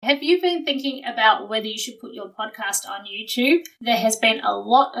have you been thinking about whether you should put your podcast on YouTube? There has been a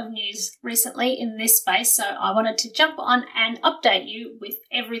lot of news recently in this space, so I wanted to jump on and update you with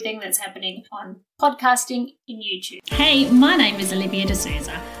everything that's happening on podcasting in YouTube. Hey, my name is Olivia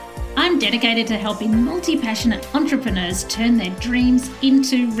D'Souza. I'm dedicated to helping multi-passionate entrepreneurs turn their dreams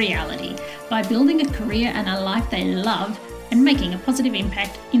into reality by building a career and a life they love and making a positive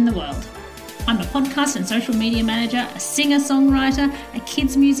impact in the world. I'm a podcast and social media manager, a singer-songwriter, a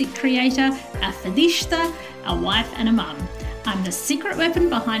kids music creator, a fadishta, a wife and a mum. I'm the secret weapon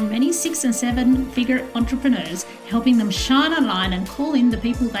behind many 6- and 7-figure entrepreneurs, helping them shine a light and call in the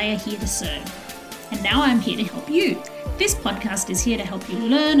people they are here to serve. And now I'm here to help you. This podcast is here to help you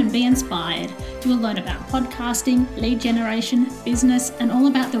learn and be inspired. You'll learn about podcasting, lead generation, business, and all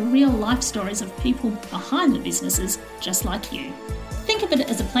about the real life stories of people behind the businesses just like you. Think of it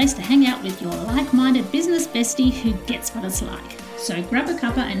as a place to hang out with your like-minded business bestie who gets what it's like. So grab a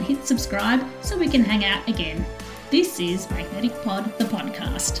cuppa and hit subscribe so we can hang out again. This is Magnetic Pod, the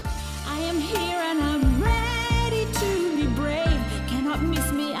podcast. I am here and I'm ready to be brave. Cannot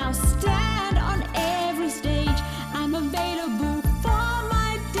miss me, I'll stand on every stage. I'm available for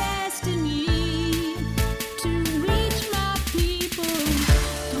my destiny to reach my people.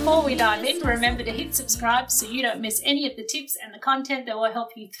 Before we dive in, remember to hit subscribe so you don't miss any of the tips and the content that will help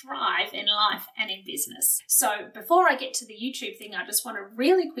you thrive in life and in business. So before I get to the YouTube thing, I just want to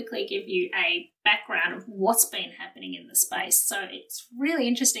really quickly give you a background of what's been happening in the space. So it's really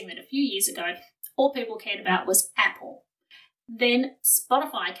interesting that a few years ago, all people cared about was Apple. Then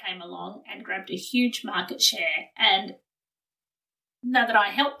Spotify came along and grabbed a huge market share. And now that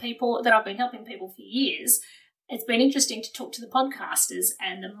I've been helping people for years, it's been interesting to talk to the podcasters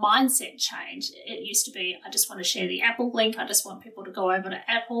and the mindset change. It used to be, I just want to share the Apple link. I just want people to go over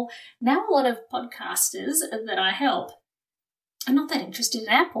to Apple. Now a lot of podcasters that I help are not that interested in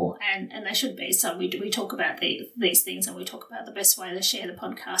Apple, and they should be. So we talk about these things, and we talk about the best way to share the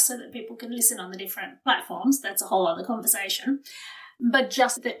podcast so that people can listen on the different platforms. That's a whole other conversation. But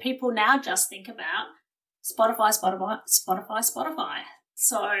just that people now just think about Spotify.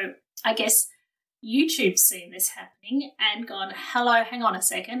 So I guess YouTube's seen this happening and gone, hello, hang on a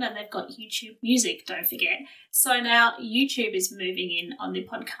second, and they've got YouTube Music, don't forget. So now YouTube is moving in on the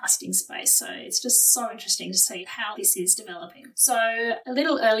podcasting space. So it's just so interesting to see how this is developing. So a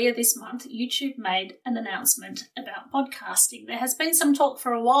little earlier this month, YouTube made an announcement about podcasting. There has been some talk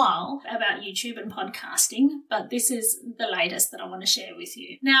for a while about YouTube and podcasting, but this is the latest that I want to share with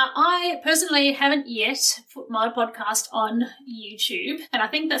you. Now, I personally haven't yet put my podcast on YouTube, and I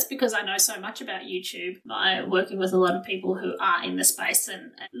think that's because I know so much about YouTube by working with a lot of people who are in the space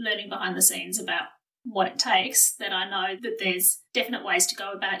and learning behind the scenes about what it takes, that I know that there's definite ways to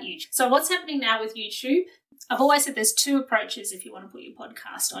go about YouTube. So what's happening now with YouTube? I've always said there's two approaches if you want to put your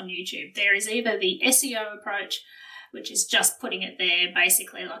podcast on YouTube. There is either the SEO approach, which is just putting it there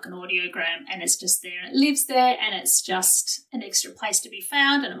basically like an audiogram, and it's just there and it lives there and it's just an extra place to be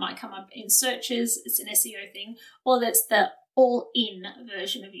found and it might come up in searches. It's an SEO thing. Or that's the all-in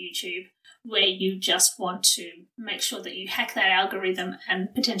version of YouTube, where you just want to make sure that you hack that algorithm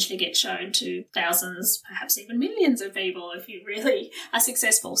and potentially get shown to thousands, perhaps even millions of people if you really are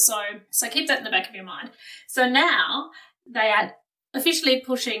successful. So keep that in the back of your mind. So now they are officially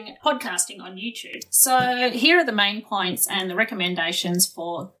pushing podcasting on YouTube. So here are the main points and the recommendations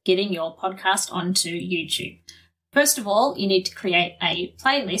for getting your podcast onto YouTube. First of all, you need to create a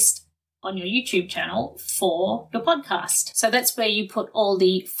playlist on your YouTube channel for your podcast. So that's where you put all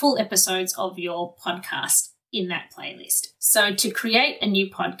the full episodes of your podcast in that playlist. So to create a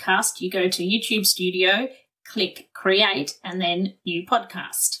new podcast, you go to YouTube Studio, click Create, and then New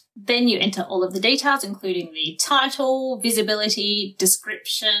Podcast. Then you enter all of the details, including the title, visibility,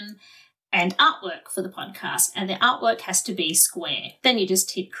 description, and artwork for the podcast. And the artwork has to be square. Then you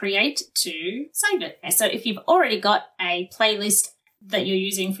just hit Create to save it. So if you've already got a playlist that you're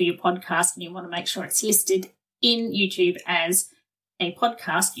using for your podcast and you want to make sure it's listed in YouTube as a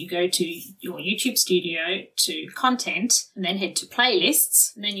podcast, you go to your YouTube Studio to Content and then head to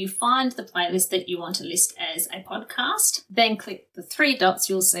Playlists, and then you find the playlist that you want to list as a podcast. Then click the 3 dots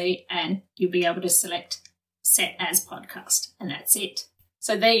you'll see and you'll be able to select Set as Podcast, and that's it.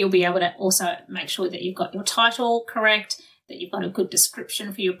 So there you'll be able to also make sure that you've got your title correct, that you've got a good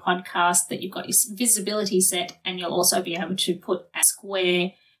description for your podcast, that you've got your visibility set, and you'll also be able to put a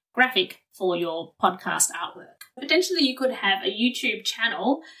square graphic for your podcast artwork. Potentially you could have a YouTube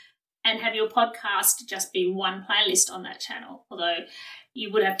channel and have your podcast just be one playlist on that channel, although you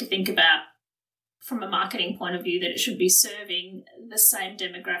would have to think about from a marketing point of view that it should be serving the same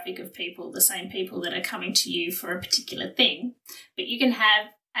demographic of people, the same people that are coming to you for a particular thing. But you can have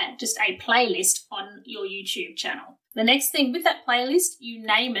just a playlist on your YouTube channel. The next thing with that playlist, you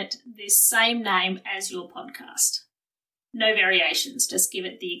name it the same name as your podcast. No variations, just give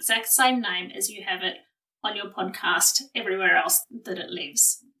it the exact same name as you have it on your podcast everywhere else that it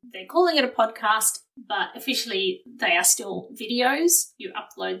lives. They're calling it a podcast, but officially they are still videos. You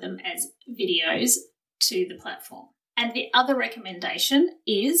upload them as videos to the platform. And the other recommendation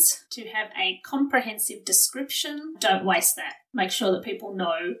is to have a comprehensive description. Don't waste that. Make sure that people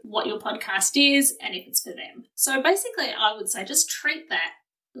know what your podcast is and if it's for them. So basically, I would say just treat that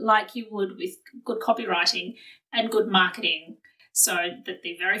like you would with good copywriting and good marketing, so that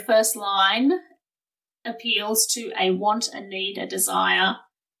the very first line appeals to a want, a need, a desire,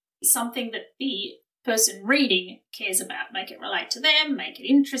 something that the person reading cares about. Make it relate to them, make it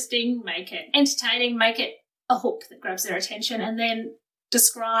interesting, make it entertaining, make it a hook that grabs their attention, and then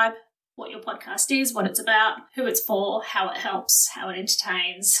describe what your podcast is, what it's about, who it's for, how it helps, how it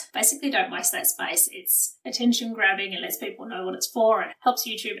entertains. Basically, don't waste that space. It's attention grabbing. It lets people know what it's for. It helps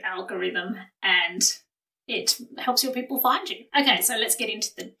YouTube algorithm, and it helps your people find you. Okay, so let's get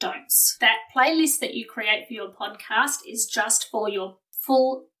into the don'ts. That playlist that you create for your podcast is just for your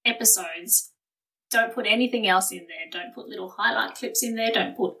full episodes. Don't put anything else in there. Don't put little highlight clips in there.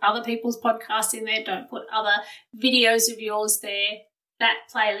 Don't put other people's podcasts in there. Don't put other videos of yours there. That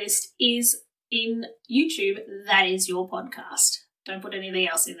playlist is in YouTube. That is your podcast. Don't put anything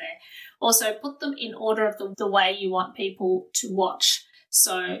else in there. Also, put them in order of the way you want people to watch.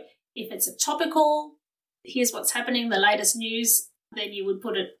 So if it's a topical, here's what's happening, the latest news, then you would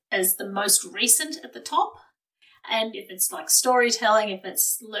put it as the most recent at the top. And if it's like storytelling, if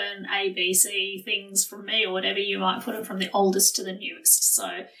it's learn ABC things from me or whatever, you might put it from the oldest to the newest.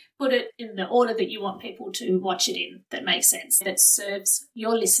 So put it in the order that you want people to watch it in that makes sense, that serves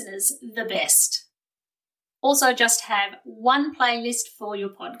your listeners the best. Also, just have one playlist for your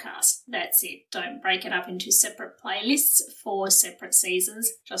podcast. That's it. Don't break it up into separate playlists for separate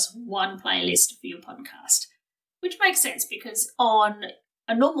seasons. Just one playlist for your podcast, which makes sense because on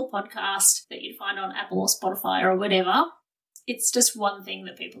a normal podcast that you'd find on Apple or Spotify or whatever, it's just one thing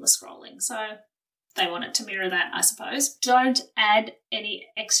that people are scrolling. So they want it to mirror that, I suppose. Don't add any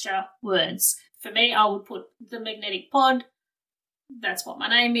extra words. For me, I would put the Magnetic Pod. That's what my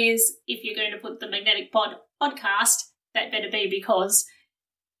name is. If you're going to put the Magnetic Pod podcast, that better be because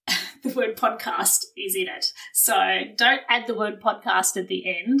the word podcast is in it. So don't add the word podcast at the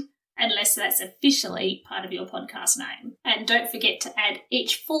end unless that's officially part of your podcast name. And don't forget to add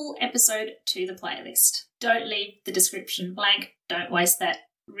each full episode to the playlist. Don't leave the description blank. Don't waste that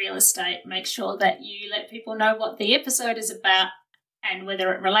real estate. Make sure that you let people know what the episode is about and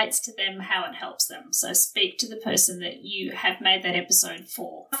whether it relates to them, how it helps them. So speak to the person that you have made that episode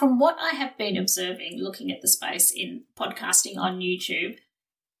for. From what I have been observing, looking at the space in podcasting on YouTube,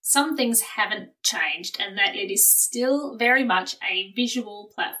 some things haven't changed, and that it is still very much a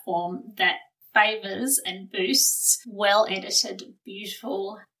visual platform that favours and boosts well-edited,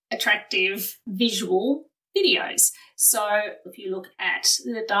 beautiful, attractive visual videos. So if you look at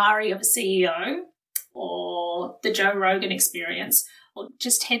the Diary of a CEO or the Joe Rogan Experience, or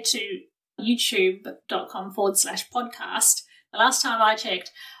just head to youtube.com/podcast. The last time I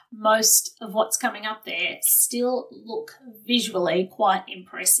checked, most of what's coming up there still look visually quite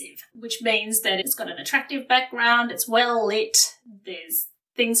impressive, which means that it's got an attractive background, it's well lit, there's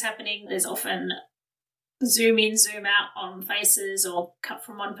things happening, there's often zoom in, zoom out on faces or cut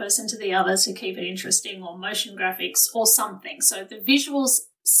from one person to the other to keep it interesting, or motion graphics or something. So the visuals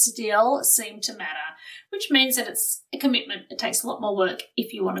still seem to matter, which means that it's a commitment. It takes a lot more work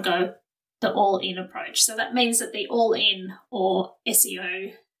if you want to go the all-in approach. So that means that the all-in or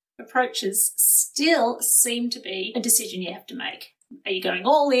SEO approaches still seem to be a decision you have to make. Are you going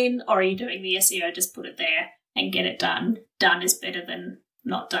all in, or are you doing the SEO, just put it there and get it done? Done is better than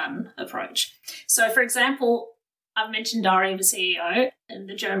not done approach. So for example, I've mentioned Diary of a CEO and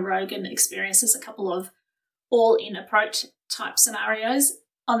the Joe Rogan Experience as a couple of all-in approach type scenarios.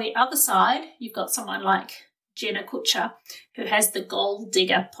 On the other side, you've got someone like Jenna Kutcher, who has the Gold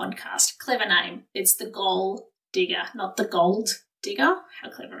Digger podcast. Clever name. It's the Gold Digger, not the Gold Digger. How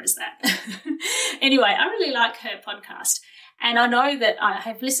clever is that? Anyway, I really like her podcast. And I know that I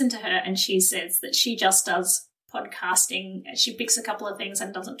have listened to her, and she says that she just does podcasting. She picks a couple of things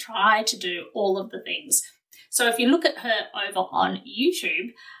and doesn't try to do all of the things. So if you look at her over on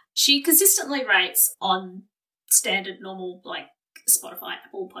YouTube, she consistently rates on standard, normal, like Spotify,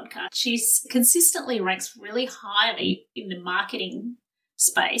 Apple podcast. She consistently ranks really highly in the marketing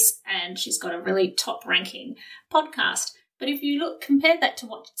space, and she's got a really top ranking podcast. But if you compare that to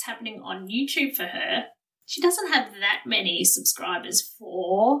what's happening on YouTube for her, she doesn't have that many subscribers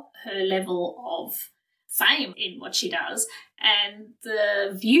for her level of fame in what she does, and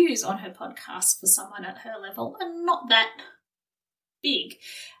the views on her podcast for someone at her level are not that big.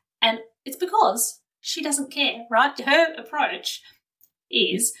 And it's because she doesn't care, right? Her approach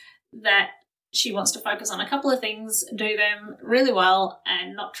is that she wants to focus on a couple of things, do them really well,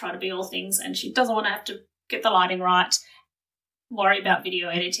 and not try to be all things, and she doesn't want to have to get the lighting right, worry about video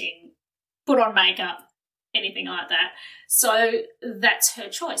editing, put on makeup, anything like that. So that's her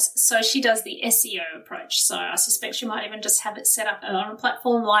choice. So she does the SEO approach. So I suspect she might even just have it set up on a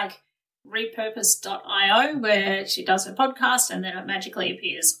platform like repurpose.io, where she does her podcast and then it magically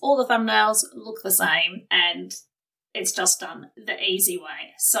appears. All the thumbnails look the same and it's just done the easy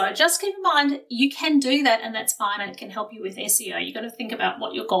way. So just keep in mind, you can do that and that's fine, and it can help you with SEO. You've got to think about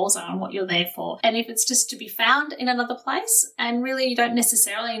what your goals are and what you're there for. And if it's just to be found in another place, and really you don't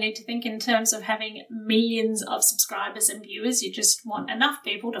necessarily need to think in terms of having millions of subscribers and viewers, you just want enough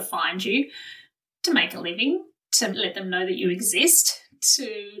people to find you, to make a living, to let them know that you exist, to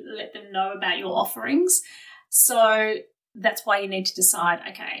let them know about your offerings. So that's why you need to decide,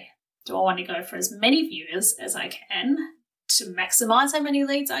 okay, do I want to go for as many viewers as I can to maximize how many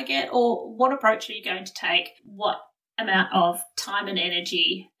leads I get, or what approach are you going to take? What amount of time and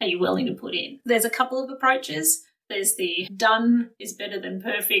energy are you willing to put in? There's a couple of approaches. There's the done is better than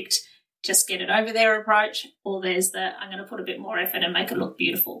perfect, just get it over there approach, or there's the I'm going to put a bit more effort and make it look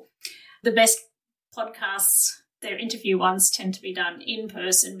beautiful. The best podcasts, their interview ones, tend to be done in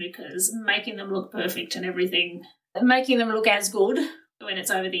person, because making them look perfect and everything, making them look as good when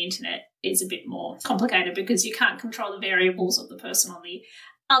it's over the internet is a bit more complicated, because you can't control the variables of the person on the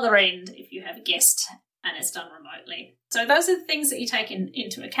other end if you have a guest and it's done remotely. So those are the things that you take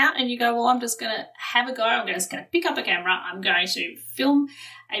into account, and you go, well, I'm just going to have a go. I'm just going to pick up a camera. I'm going to film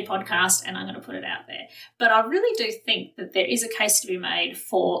a podcast and I'm going to put it out there. But I really do think that there is a case to be made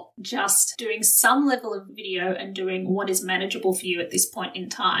for just doing some level of video and doing what is manageable for you at this point in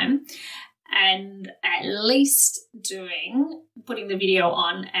time, and at least putting the video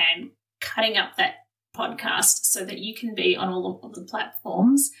on and cutting up that podcast so that you can be on all of the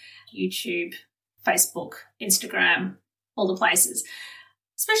platforms, YouTube, Facebook, Instagram, all the places.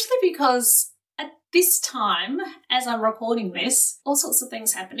 Especially because at this time, as I'm recording this, all sorts of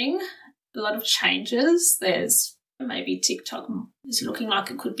things happening, a lot of changes. There's maybe TikTok is looking like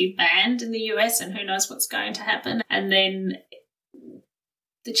it could be banned in the US, and who knows what's going to happen. And then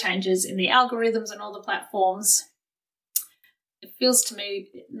the changes in the algorithms and all the platforms. It feels to me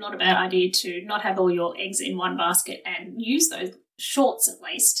not a bad idea to not have all your eggs in one basket and use those shorts, at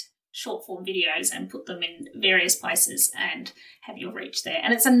least, short form videos, and put them in various places and have your reach there.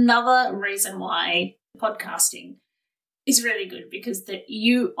 And it's another reason why podcasting is really good, because that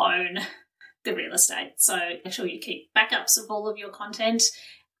you own the real estate. So make sure you keep backups of all of your content.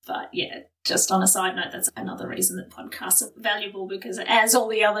 But yeah, just on a side note, that's another reason that podcasts are valuable, because as all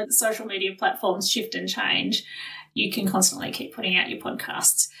the other social media platforms shift and change, you can constantly keep putting out your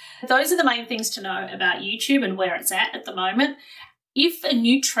podcasts. Those are the main things to know about YouTube and where it's at the moment. If a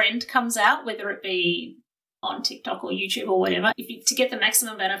new trend comes out, whether it be on TikTok or YouTube or whatever, to get the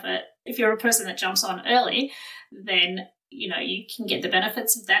maximum benefit, if you're a person that jumps on early, then you can get the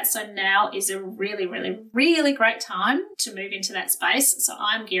benefits of that. So now is a really, really, really great time to move into that space. So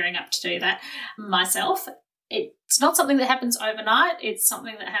I'm gearing up to do that myself. It's not something that happens overnight. It's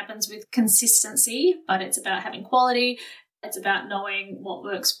something that happens with consistency, but it's about having quality. It's about knowing what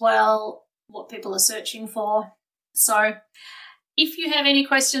works well, what people are searching for. So if you have any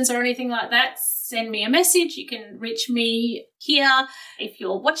questions or anything like that, send me a message. You can reach me here. If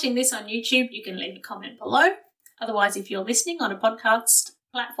you're watching this on YouTube, you can leave a comment below. Otherwise, if you're listening on a podcast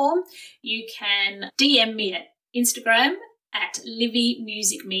platform, you can DM me at Instagram at Livy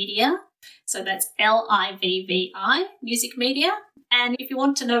Music Media. So that's Livvi Music Media. And if you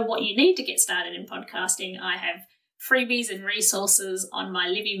want to know what you need to get started in podcasting, I have freebies and resources on my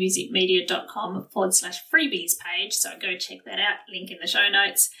livymusicmedia.com/freebies page. So go check that out, link in the show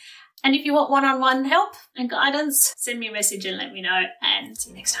notes. And if you want one-on-one help and guidance, send me a message and let me know. And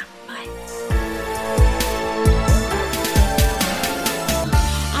see you next time. Bye.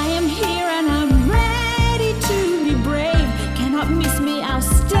 Miss me, I'll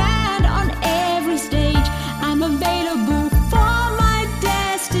stand on every stage. I'm available for my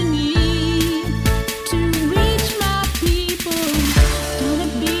destiny to reach my people. Gonna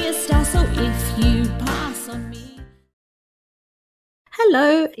be a star, so if you pass on me. Hello,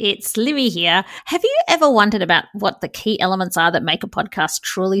 Hello, it's Livy here. Have you ever wondered about what the key elements are that make a podcast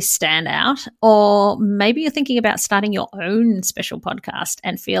truly stand out? Or maybe you're thinking about starting your own special podcast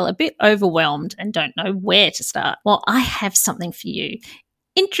and feel a bit overwhelmed and don't know where to start? Well, I have something for you.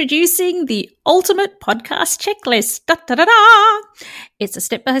 Introducing the Ultimate Podcast Checklist. Da, da, da, da. It's a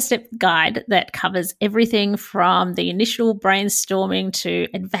step-by-step guide that covers everything from the initial brainstorming to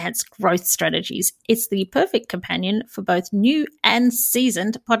advanced growth strategies. It's the perfect companion for both new and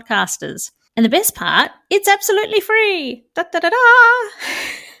seasoned podcasters. And the best part, it's absolutely free. Da, da, da,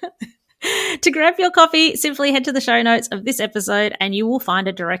 da. To grab your copy, simply head to the show notes of this episode and you will find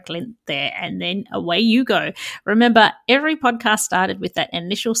a direct link there, and then away you go. Remember, every podcast started with that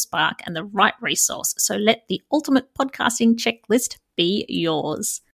initial spark and the right resource, so let the Ultimate Podcasting Checklist be yours.